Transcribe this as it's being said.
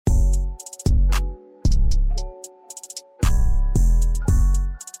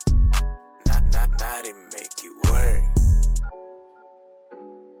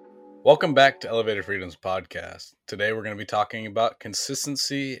Welcome back to Elevated Freedoms Podcast. Today we're going to be talking about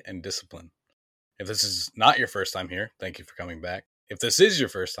consistency and discipline. If this is not your first time here, thank you for coming back. If this is your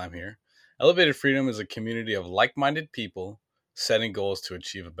first time here, Elevated Freedom is a community of like-minded people setting goals to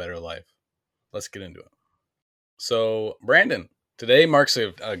achieve a better life. Let's get into it. So, Brandon, today marks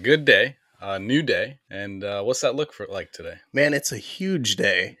a good day, a new day, and what's that look like today? Man, it's a huge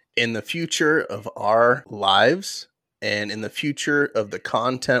day in the future of our lives and in the future of the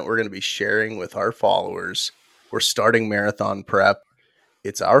content we're going to be sharing with our followers. We're starting marathon prep.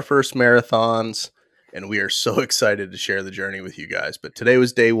 It's our first marathons, and we are so excited to share the journey with you guys. But today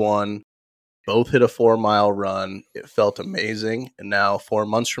was day one. Both hit a 4-mile run. It felt amazing. And now 4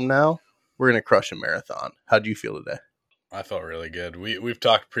 months from now, we're going to crush a marathon. How do you feel today? I felt really good. We've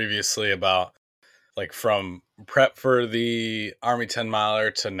talked previously about like from prep for the Army 10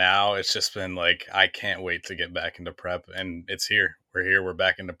 miler to now. It's just been like, I can't wait to get back into prep, and it's here. We're here. We're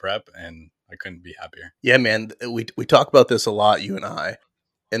back into prep, and I couldn't be happier. Yeah, man. We talk about this a lot, you and I.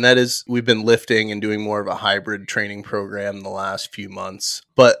 And that is, we've been lifting and doing more of a hybrid training program the last few months.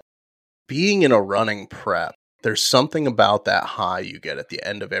 But being in a running prep, there's something about that high you get at the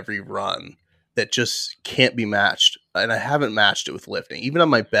end of every run that just can't be matched. And I haven't matched it with lifting. Even on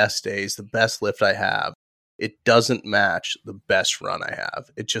my best days, the best lift I have, it doesn't match the best run I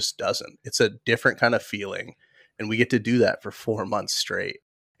have. It just doesn't. It's a different kind of feeling. And we get to do that for 4 months straight.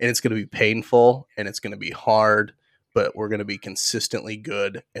 And it's going to be painful and it's going to be hard, but we're going to be consistently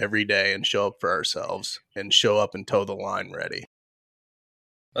good every day and show up for ourselves and show up and toe the line ready.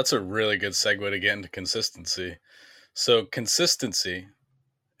 That's a really good segue to get into consistency. So consistency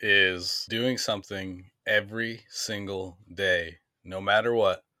is doing something every single day, no matter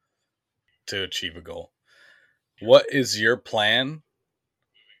what, to achieve a goal. What is your plan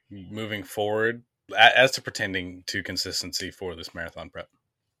moving forward as to pertaining to consistency for this marathon prep?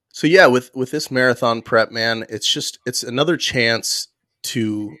 So yeah, with this marathon prep, man, it's another chance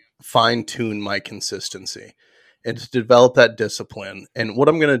to fine tune my consistency and to develop that discipline. And what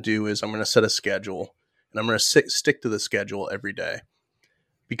I'm going to do is I'm going to set a schedule, and I'm going to stick to the schedule every day,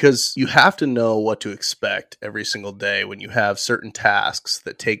 because you have to know what to expect every single day when you have certain tasks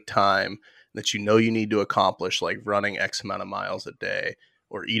that take time that you know you need to accomplish, like running X amount of miles a day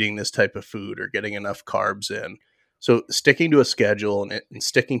or eating this type of food or getting enough carbs in. So sticking to a schedule and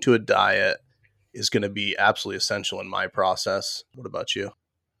sticking to a diet is going to be absolutely essential in my process. What about you?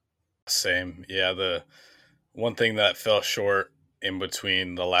 Same. Yeah, the one thing that fell short in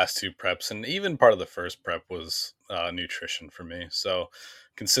between the last two preps and even part of the first prep was nutrition for me. So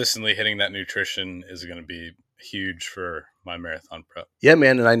consistently hitting that nutrition is going to be huge for my marathon prep. Yeah,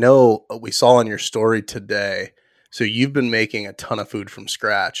 man. And I know we saw on your story today, so you've been making a ton of food from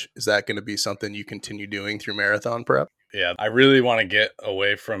scratch. Is that going to be something you continue doing through marathon prep? Yeah, I really want to get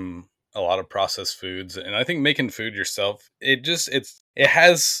away from a lot of processed foods, and I think making food yourself, it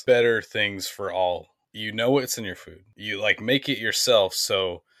has better things for all. You know what's in your food. You like make it yourself,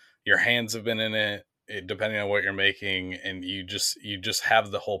 so your hands have been in it, depending on what you're making, and you just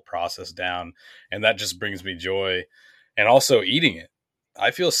have the whole process down, and that just brings me joy. And also eating it,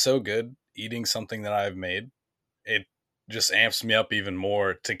 I feel so good eating something that I've made. It just amps me up even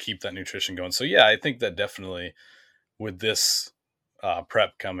more to keep that nutrition going. So yeah, I think that definitely with this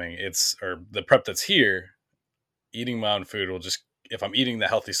prep coming, or the prep that's here, eating my own food will just, if I'm eating the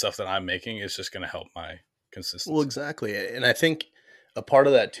healthy stuff that I'm making, it's just going to help my consistency. Well, exactly. And I think a part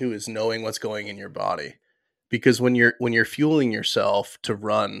of that too is knowing what's going in your body. Because when you're fueling yourself to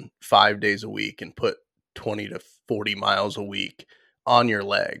run 5 days a week and put 20 to 40 miles a week on your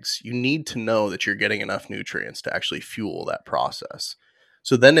legs, you need to know that you're getting enough nutrients to actually fuel that process.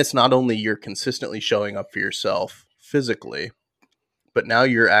 So then it's not only you're consistently showing up for yourself physically, but now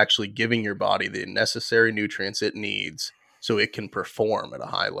you're actually giving your body the necessary nutrients it needs so it can perform at a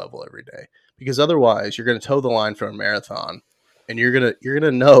high level every day. Because otherwise you're going to toe the line for a marathon, and you're going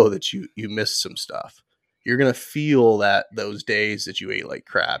to know that you missed some stuff. You're going to feel that those days that you ate like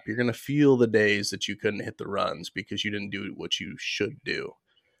crap. You're going to feel the days that you couldn't hit the runs because you didn't do what you should do.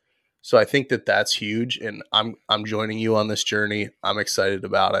 So I think that that's huge, and I'm joining you on this journey. I'm excited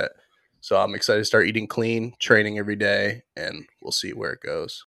about it. So I'm excited to start eating clean, training every day, and we'll see where it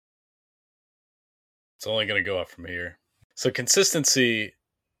goes. It's only going to go up from here. So consistency,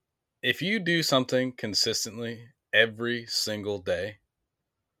 if you do something consistently every single day,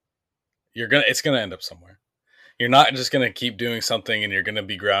 it's going to end up somewhere. You're not just going to keep doing something and you're going to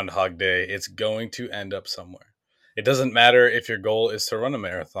be Groundhog Day. It's going to end up somewhere. It doesn't matter if your goal is to run a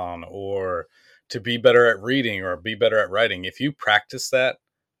marathon or to be better at reading or be better at writing. If you practice that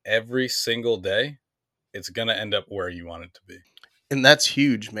every single day, it's going to end up where you want it to be. And that's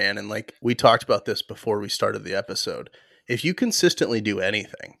huge, man. And like we talked about this before we started the episode. If you consistently do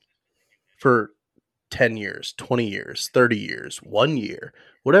anything for 10 years, 20 years, 30 years, 1 year,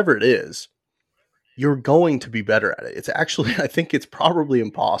 whatever it is, you're going to be better at it. It's actually, I think it's probably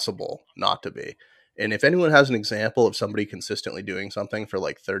impossible not to be. And if anyone has an example of somebody consistently doing something for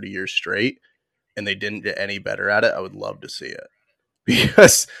like 30 years straight and they didn't get any better at it, I would love to see it.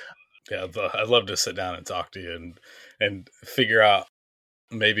 Because Yeah, I'd love to sit down and talk to you and figure out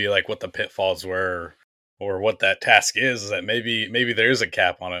maybe like what the pitfalls were or what that task is. That maybe there is a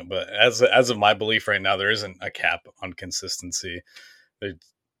cap on it, but as of my belief right now, there isn't a cap on consistency. There,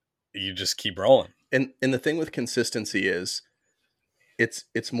 you just keep rolling. and the thing with consistency is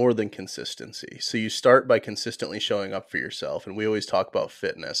it's more than consistency. So you start by consistently showing up for yourself, and we always talk about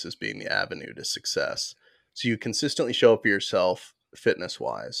fitness as being the avenue to success. So you consistently show up for yourself fitness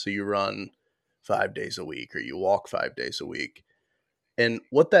wise. So you run 5 days a week or you walk 5 days a week. And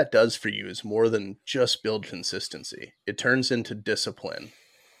what that does for you is more than just build consistency. It turns into discipline,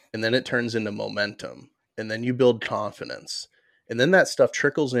 and then it turns into momentum, and then you build confidence. And then that stuff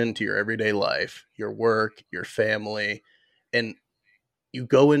trickles into your everyday life, your work, your family, and you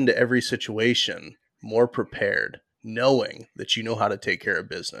go into every situation more prepared, knowing that you know how to take care of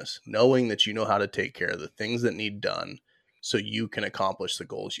business, knowing that you know how to take care of the things that need done so you can accomplish the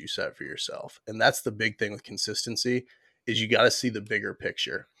goals you set for yourself. And that's the big thing with consistency is you got to see the bigger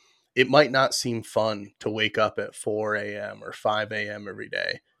picture. It might not seem fun to wake up at 4 a.m. or 5 a.m. every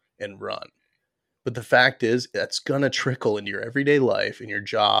day and run. But the fact is, that's going to trickle into your everyday life and your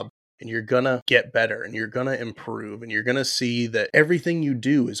job, and you're going to get better and you're going to improve and you're going to see that everything you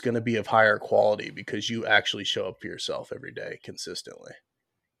do is going to be of higher quality because you actually show up for yourself every day consistently.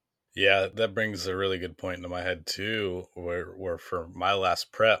 Yeah, that brings a really good point into my head too, where for my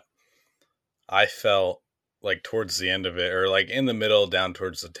last prep, I felt like towards the end of it, or like in the middle down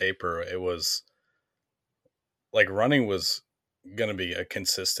towards the taper, it was like running was gonna be a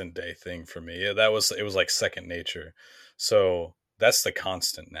consistent day thing for me. Yeah, it was like second nature. So that's the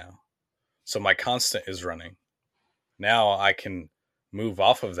constant now. So my constant is running. Now I can move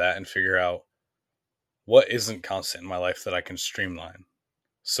off of that and figure out what isn't constant in my life that I can streamline.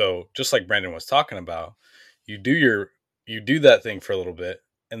 So just like Brandon was talking about, you do you do that thing for a little bit,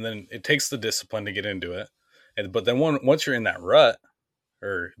 and then it takes the discipline to get into it. And but then once you're in that rut,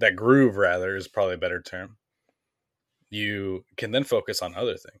 or that groove rather is probably a better term, you can then focus on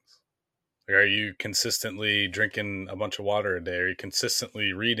other things. Like, are you consistently drinking a bunch of water a day? Are you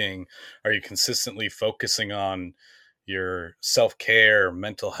consistently reading? Are you consistently focusing on your self-care,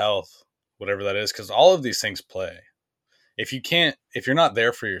 mental health, whatever that is? Because all of these things play. If you're not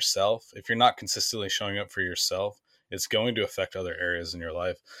there for yourself, if you're not consistently showing up for yourself, it's going to affect other areas in your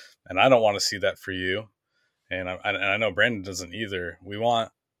life. And I don't want to see that for you. And I know Brandon doesn't either. We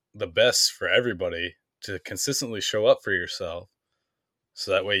want the best for everybody to consistently show up for yourself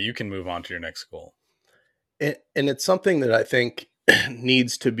so that way you can move on to your next goal. And it's something that I think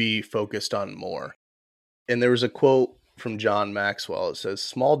needs to be focused on more. And there was a quote from John Maxwell. It says,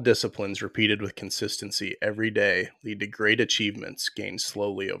 "Small disciplines repeated with consistency every day lead to great achievements gained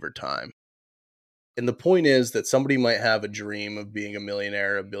slowly over time." And the point is that somebody might have a dream of being a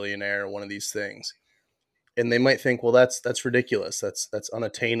millionaire, a billionaire, one of these things. And they might think, well, that's ridiculous. That's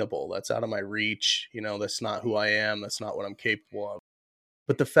unattainable. That's out of my reach. You know, that's not who I am. That's not what I'm capable of.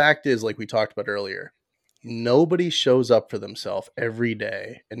 But the fact is, like we talked about earlier, nobody shows up for themselves every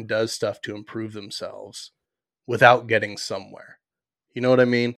day and does stuff to improve themselves without getting somewhere. You know what I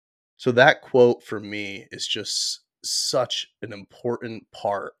mean? So that quote for me is just such an important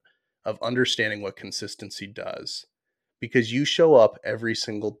part of understanding what consistency does, because you show up every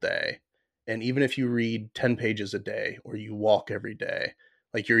single day. And even if you read 10 pages a day or you walk every day,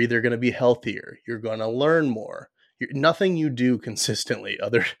 like you're either going to be healthier, you're going to learn more. Nothing you do consistently,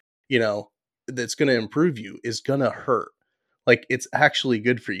 other, you know, that's going to improve you is going to hurt. Like it's actually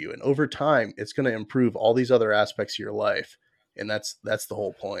good for you. And over time, it's going to improve all these other aspects of your life. And that's the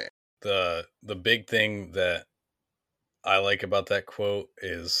whole point. The big thing that I like about that quote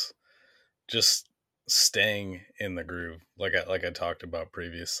is just staying in the groove, like I talked about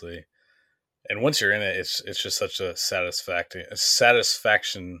previously. And once you're in it, it's just such a satisfaction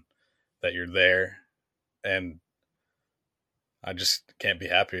that you're there, and I just can't be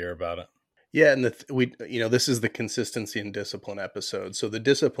happier about it. Yeah, and we, you know, this is the consistency and discipline episode. So the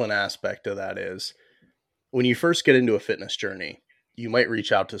discipline aspect of that is when you first get into a fitness journey, you might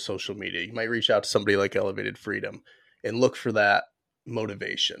reach out to social media. You might reach out to somebody like Elevated Freedom and look for that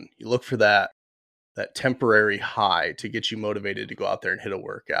motivation. You look for that temporary high to get you motivated to go out there and hit a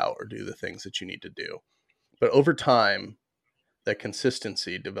workout or do the things that you need to do. But over time, that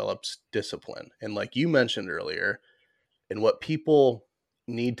consistency develops discipline. And like you mentioned earlier, and what people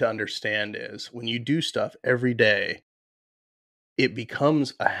need to understand is when you do stuff every day, it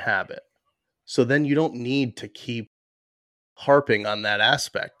becomes a habit. So then you don't need to keep harping on that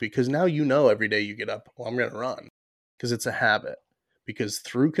aspect because now you know every day you get up, well, I'm going to run because it's a habit. Because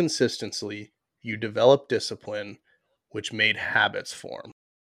through consistency, you develop discipline, which made habits form.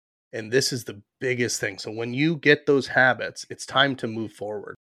 And this is the biggest thing. So when you get those habits, it's time to move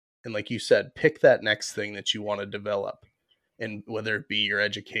forward. And like you said, pick that next thing that you want to develop. And whether it be your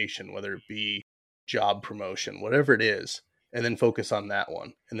education, whether it be job promotion, whatever it is, and then focus on that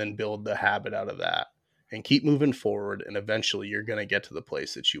one and then build the habit out of that and keep moving forward. And eventually you're going to get to the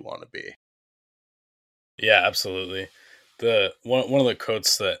place that you want to be. Yeah, absolutely. The one of the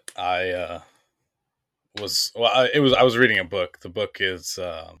quotes that I was reading a book. The book is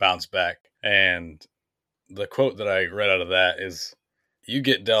Bounce Back, and the quote that I read out of that is, "You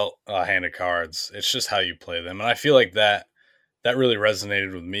get dealt a hand of cards. It's just how you play them." And I feel like that really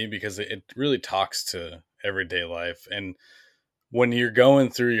resonated with me because it really talks to everyday life. And when you're going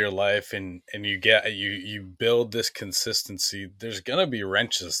through your life and you build this consistency, there's gonna be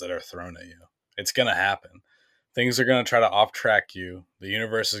wrenches that are thrown at you. It's gonna happen. Things are gonna try to off track you. The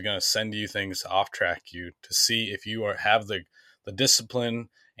universe is gonna send you things to off track you to see if you have the discipline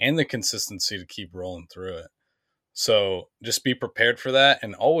and the consistency to keep rolling through it. So just be prepared for that,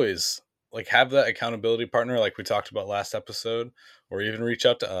 and always like have that accountability partner like we talked about last episode, or even reach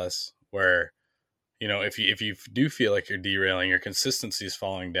out to us where, if you do feel like you're derailing, your consistency is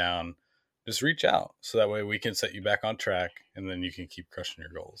falling down, just reach out so that way we can set you back on track and then you can keep crushing your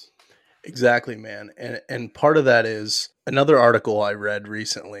goals. Exactly, man. And part of that is another article I read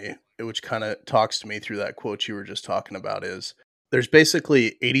recently, which kind of talks to me through that quote you were just talking about, is there's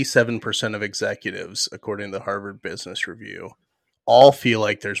basically 87% of executives, according to the Harvard Business Review, all feel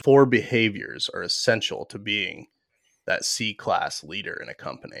like there's 4 behaviors are essential to being that C-class leader in a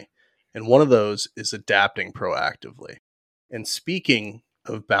company. And one of those is adapting proactively. And speaking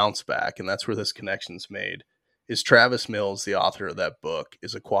of bounce back, and that's where this connection's made, is Travis Mills, the author of that book,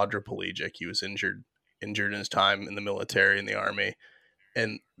 is a quadriplegic. He was injured in his time in the military, in the army.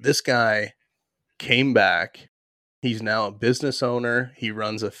 And this guy came back. He's now a business owner. He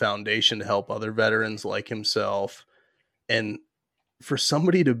runs a foundation to help other veterans like himself. And for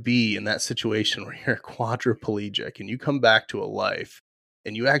somebody to be in that situation where you're quadriplegic and you come back to a life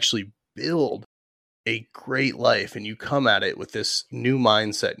and you actually build a great life and you come at it with this new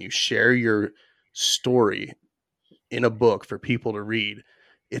mindset and you share your story in a book for people to read,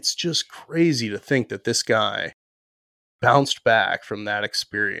 it's just crazy to think that this guy bounced back from that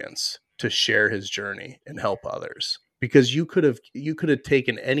experience to share his journey and help others. Because you could have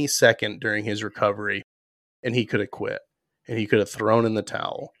taken any second during his recovery and he could have quit and he could have thrown in the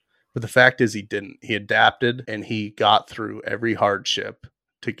towel. But the fact is he didn't. He adapted and he got through every hardship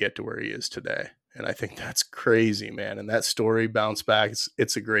to get to where he is today. And I think that's crazy, man. And that story, Bounce Back,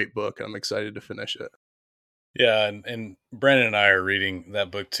 it's a great book. I'm excited to finish it. Yeah, and Brandon and I are reading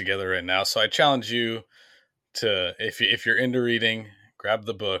that book together right now. So I challenge you to, if you're into reading, grab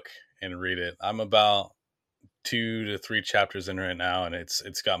the book and read it. I'm about 2 to 3 chapters in right now, and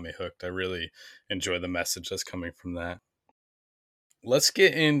it's got me hooked. I really enjoy the message that's coming from that. Let's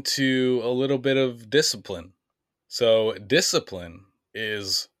get into a little bit of discipline. So discipline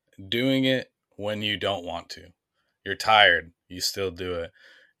is doing it when you don't want to. You're tired, you still do it.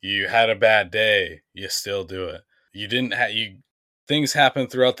 You had a bad day, you still do it. You didn't have you things happen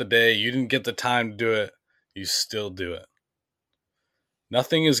throughout the day, you didn't get the time to do it, you still do it.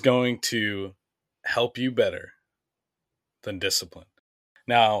 Nothing is going to help you better than discipline.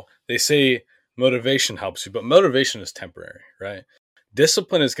 Now, they say motivation helps you, but motivation is temporary, right?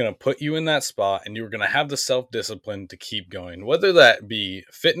 Discipline is going to put you in that spot, and you're going to have the self-discipline to keep going, whether that be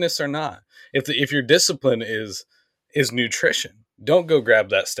fitness or not. If your discipline is nutrition, don't go grab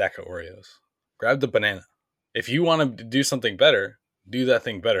that stack of Oreos. Grab the banana. If you want to do something better, do that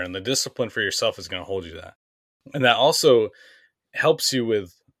thing better, and the discipline for yourself is going to hold you to that. And that also helps you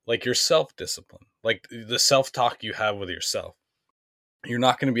with like your self-discipline, like the self-talk you have with yourself. You're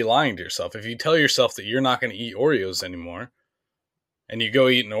not going to be lying to yourself. If you tell yourself that you're not going to eat Oreos anymore and you go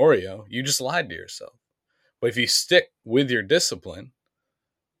eat an Oreo, you just lied to yourself. But if you stick with your discipline,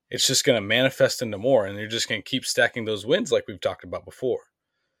 it's just going to manifest into more, and you're just going to keep stacking those wins like we've talked about before.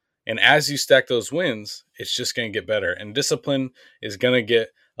 And as you stack those wins, it's just going to get better. And discipline is going to get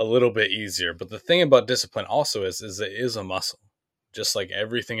a little bit easier. But the thing about discipline also is it is a muscle, just like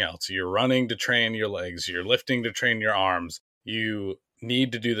everything else. You're running to train your legs. You're lifting to train your arms. You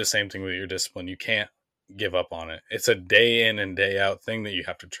need to do the same thing with your discipline. You can't give up on it. It's a day in and day out thing that you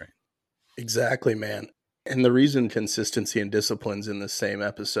have to train. Exactly, man. And the reason consistency and discipline's in the same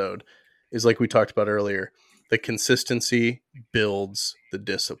episode is like we talked about earlier. The consistency builds the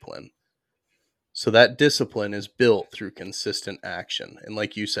discipline. So that discipline is built through consistent action. And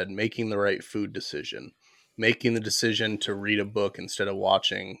like you said, making the right food decision, making the decision to read a book instead of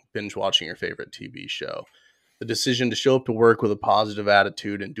binge watching your favorite TV show, the decision to show up to work with a positive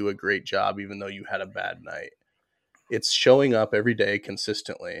attitude and do a great job, even though you had a bad night. It's showing up every day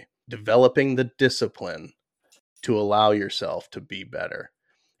consistently, developing the discipline to allow yourself to be better.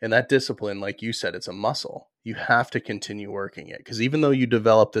 And that discipline, like you said, it's a muscle. You have to continue working it, because even though you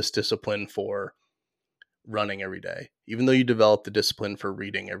develop this discipline for running every day, even though you develop the discipline for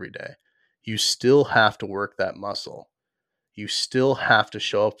reading every day, you still have to work that muscle. You still have to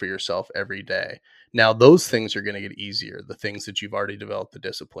show up for yourself every day. Now, those things are going to get easier, the things that you've already developed the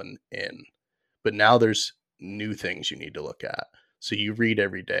discipline in. But now there's new things you need to look at. So you read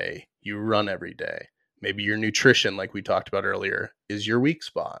every day, you run every day. Maybe your nutrition, like we talked about earlier, is your weak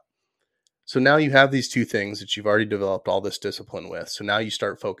spot. So now you have these two things that you've already developed all this discipline with. So now you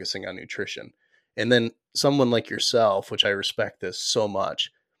start focusing on nutrition. And then someone like yourself, which I respect this so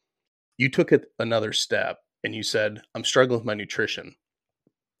much, you took it another step and you said, I'm struggling with my nutrition.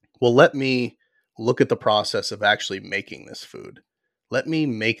 Well, let me look at the process of actually making this food. Let me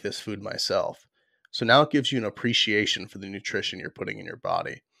make this food myself. So now it gives you an appreciation for the nutrition you're putting in your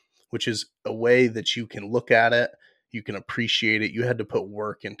body, which is a way that you can look at it. You can appreciate it. You had to put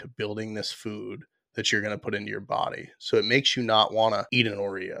work into building this food that you're going to put into your body. So it makes you not want to eat an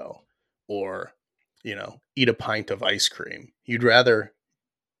Oreo or, eat a pint of ice cream. You'd rather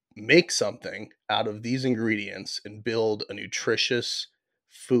make something out of these ingredients and build a nutritious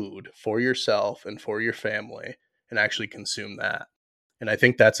food for yourself and for your family and actually consume that. And I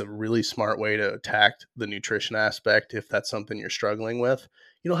think that's a really smart way to attack the nutrition aspect. If that's something you're struggling with,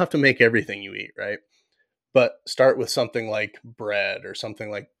 you don't have to make everything you eat, right? But start with something like bread or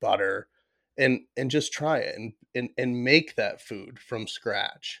something like butter and just try it and make that food from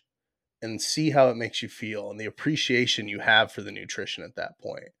scratch and see how it makes you feel and the appreciation you have for the nutrition at that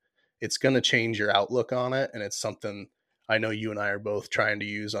point. It's going to change your outlook on it. And it's something I know you and I are both trying to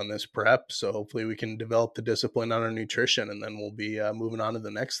use on this prep. So hopefully we can develop the discipline on our nutrition, and then we'll be moving on to the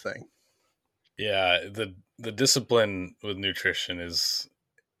next thing. Yeah, the discipline with nutrition is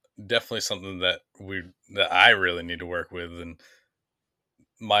definitely something that I really need to work with. And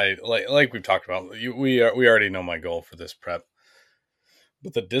my like we've talked about, we already know my goal for this prep,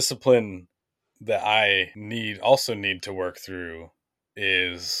 but the discipline that I need to work through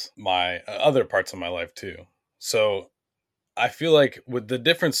is my other parts of my life too. So I feel like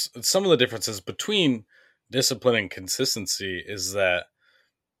some of the differences between discipline and consistency is that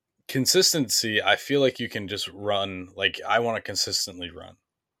consistency, I feel like you can just run, like I want to consistently run,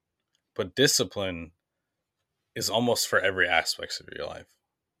 but discipline is almost for every aspect of your life.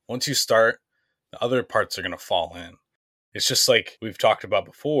 Once you start, the other parts are going to fall in. It's just like we've talked about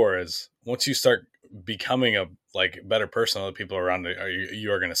before, is once you start becoming a better person, other people around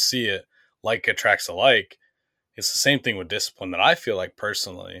you are going to see it. Like attracts alike. It's the same thing with discipline that I feel like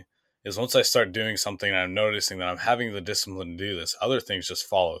personally is once I start doing something and I'm noticing that I'm having the discipline to do this, other things just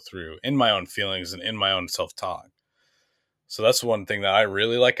follow through in my own feelings and in my own self-talk. So that's one thing that I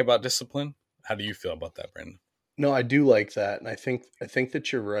really like about discipline. How do you feel about that, Brandon? No, I do like that. And I think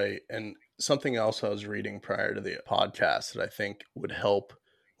that you're right. And something else I was reading prior to the podcast that I think would help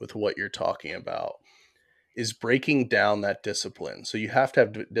with what you're talking about is breaking down that discipline. So you have to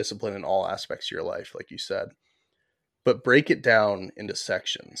have discipline in all aspects of your life, like you said, but break it down into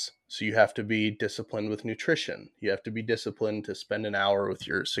sections. So you have to be disciplined with nutrition. You have to be disciplined to spend an hour with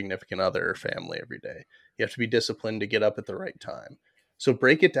your significant other or family every day. You have to be disciplined to get up at the right time. So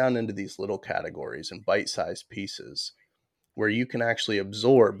break it down into these little categories and bite-sized pieces where you can actually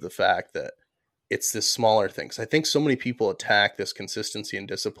absorb the fact that it's this smaller things. I think so many people attack this consistency and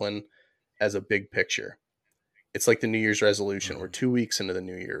discipline as a big picture. It's like the New Year's resolution. We're 2 weeks into the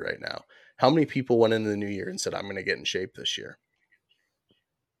new year right now. How many people went into the new year and said, I'm going to get in shape this year?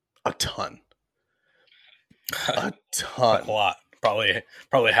 A ton. A A ton. lot. Probably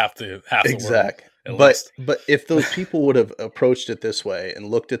half the world Exactly. at But least. but if those people would have approached it this way and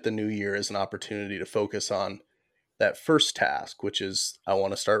looked at the new year as an opportunity to focus on that first task, which is I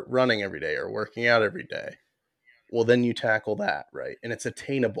want to start running every day or working out every day, well then you tackle that, right? And it's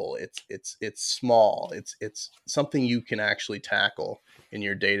attainable. It's small. It's something you can actually tackle in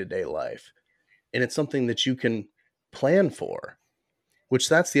your day-to-day life. And it's something that you can plan for, which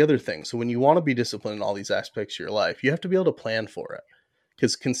that's the other thing. So when you want to be disciplined in all these aspects of your life, you have to be able to plan for it.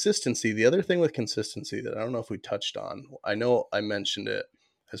 Because consistency, the other thing with consistency that I don't know if we touched on, I know I mentioned it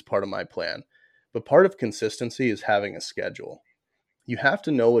as part of my plan, but part of consistency is having a schedule. You have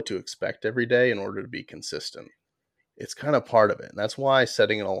to know what to expect every day in order to be consistent. It's kind of part of it. And that's why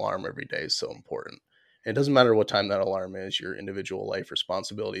setting an alarm every day is so important. And it doesn't matter what time that alarm is, your individual life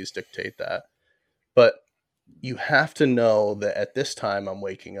responsibilities dictate that. But you have to know that at this time I'm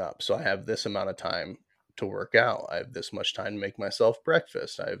waking up. So I have this amount of time to work out. I have this much time to make myself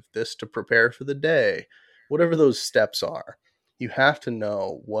breakfast. I have this to prepare for the day. Whatever those steps are, you have to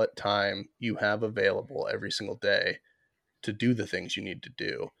know what time you have available every single day to do the things you need to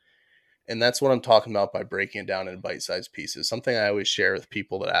do. And that's what I'm talking about by breaking it down into bite-sized pieces. Something I always share with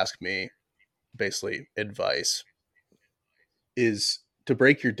people that ask me basically advice is to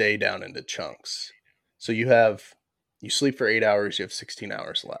break your day down into chunks. So you sleep for 8 hours, you have 16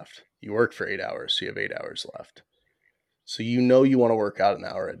 hours left. You work for 8 hours, so you have 8 hours left. So you know you want to work out an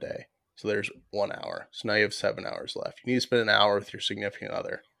hour a day. So there's 1 hour. So now you have 7 hours left. You need to spend an hour with your significant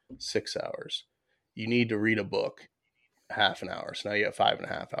other, 6 hours. You need to read a book, half an hour. So now you have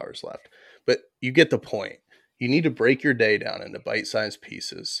 5.5 hours left. But you get the point. You need to break your day down into bite-sized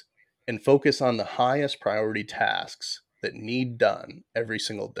pieces and focus on the highest priority tasks that need done every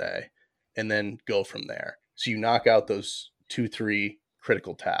single day, and then go from there. So you knock out those 2, 3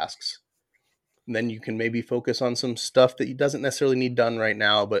 critical tasks. And then you can maybe focus on some stuff that you doesn't necessarily need done right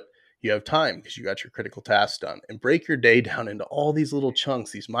now, but you have time because you got your critical tasks done. And break your day down into all these little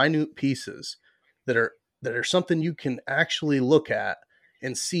chunks, these minute pieces that are something you can actually look at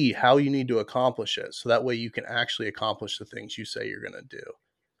and see how you need to accomplish it. So that way you can actually accomplish the things you say you're going to do.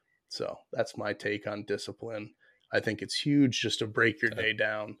 So that's my take on discipline. I think it's huge just to break your day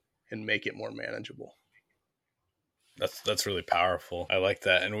down and make it more manageable. That's really powerful. I like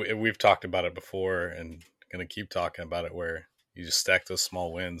that. And we've talked about it before and going to keep talking about it, where you just stack those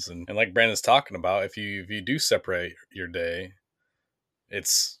small wins. And like Brandon's talking about, if you do separate your day,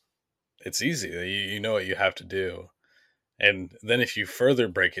 it's easy. You know what you have to do. And then if you further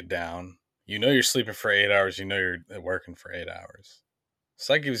break it down, you know you're sleeping for 8 hours, you know you're working for 8 hours.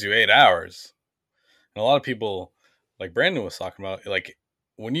 So that gives you 8 hours. And a lot of people, like Brandon was talking about, like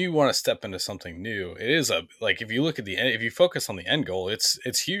when you want to step into something new, it is like if you look at if you focus on the end goal,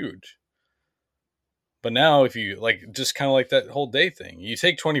 it's huge. But now if you like just kind of like that whole day thing, you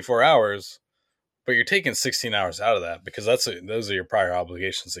take 24 hours, but you're taking 16 hours out of that because those are your prior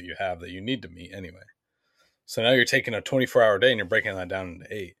obligations that you have that you need to meet anyway. So now you're taking a 24-hour day and you're breaking that down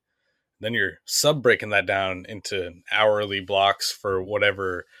into 8. Then you're sub-breaking that down into hourly blocks for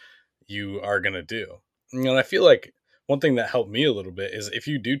whatever you are going to do. And I feel like one thing that helped me a little bit is if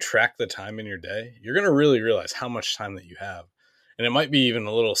you do track the time in your day, you're going to really realize how much time that you have. And it might be even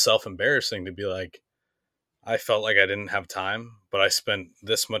a little self-embarrassing to be like, I felt like I didn't have time, but I spent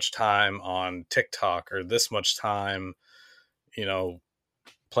this much time on TikTok or this much time,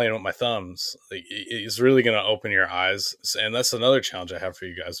 playing with my thumbs. Like, it's really going to open your eyes. And that's another challenge I have for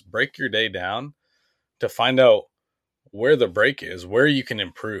you guys. Break your day down to find out where the break is, where you can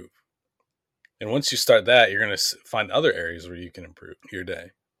improve. And once you start that, you're going to find other areas where you can improve your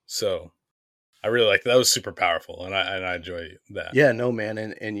day. So I really like that. That was super powerful. And I enjoy that. Yeah, no, man.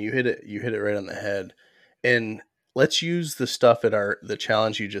 And you hit it right on the head. And let's use the stuff the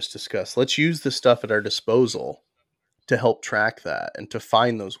challenge you just discussed. Let's use the stuff at our disposal to help track that and to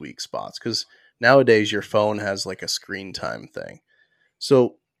find those weak spots. Because nowadays your phone has like a screen time thing.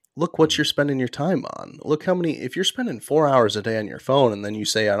 So look what you're spending your time on. Look if you're spending 4 hours a day on your phone and then you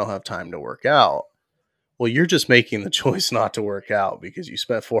say, I don't have time to work out. Well, you're just making the choice not to work out because you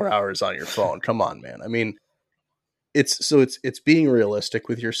spent 4 hours on your phone. Come on, man. I mean, it's being realistic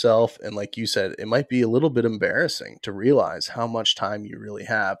with yourself. And like you said, it might be a little bit embarrassing to realize how much time you really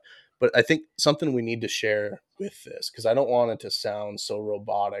have. But I think something we need to share with this, because I don't want it to sound so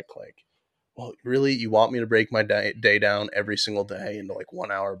robotic, like, well, really, you want me to break my day down every single day into like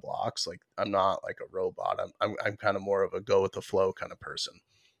 1 hour blocks? Like, I'm not like a robot. I'm kind of more of a go with the flow kind of person.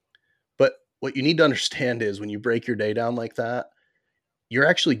 But what you need to understand is when you break your day down like that, you're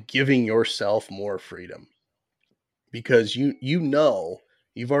actually giving yourself more freedom, because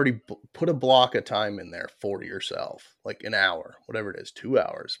you've already put a block of time in there for yourself, like an hour, whatever it is, 2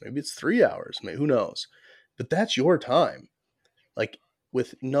 hours, maybe it's 3 hours, maybe, who knows? But that's your time. Like,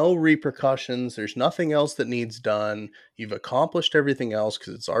 with no repercussions, there's nothing else that needs done. You've accomplished everything else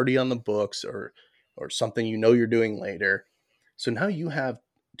because it's already on the books or something you're doing later. So now you have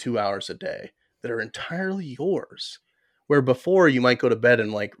 2 hours a day that are entirely yours. Where before you might go to bed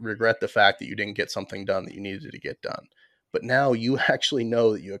and like regret the fact that you didn't get something done that you needed to get done. But now you actually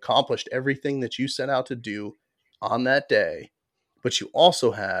know that you accomplished everything that you set out to do on that day but you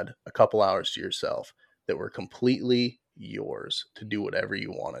also had a couple hours to yourself that were completely yours to do whatever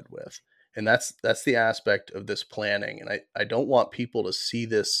you wanted with. And that's the aspect of this planning. And I don't want people to see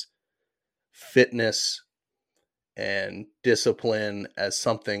this fitness and discipline as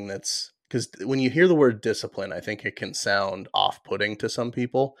something that's, because when you hear the word discipline, I think it can sound off-putting to some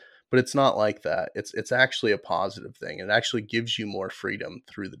people, but it's not like that. It's actually a positive thing. It actually gives you more freedom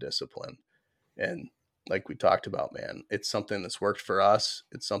through the discipline. And like we talked about, man, it's something that's worked for us.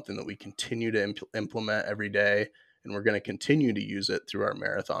 It's something that we continue to implement every day, and we're going to continue to use it through our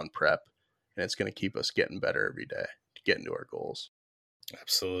marathon prep. And it's going to keep us getting better every day to get into our goals.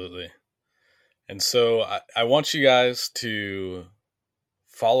 Absolutely. And so I want you guys to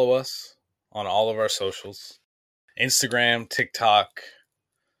follow us on all of our socials: Instagram, TikTok,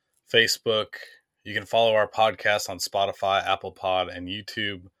 Facebook. You can follow our podcast on Spotify, Apple Pod, and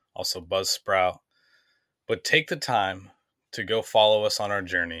YouTube, also Buzzsprout. But take the time to go follow us on our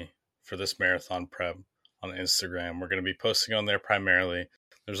journey for this marathon prep on Instagram. We're going to be posting on there primarily.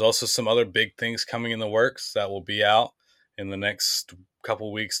 There's also some other big things coming in the works that will be out in the next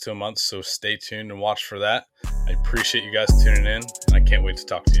couple weeks to a month, so stay tuned and watch for that. I appreciate you guys tuning in, and I can't wait to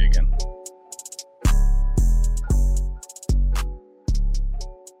talk to you again.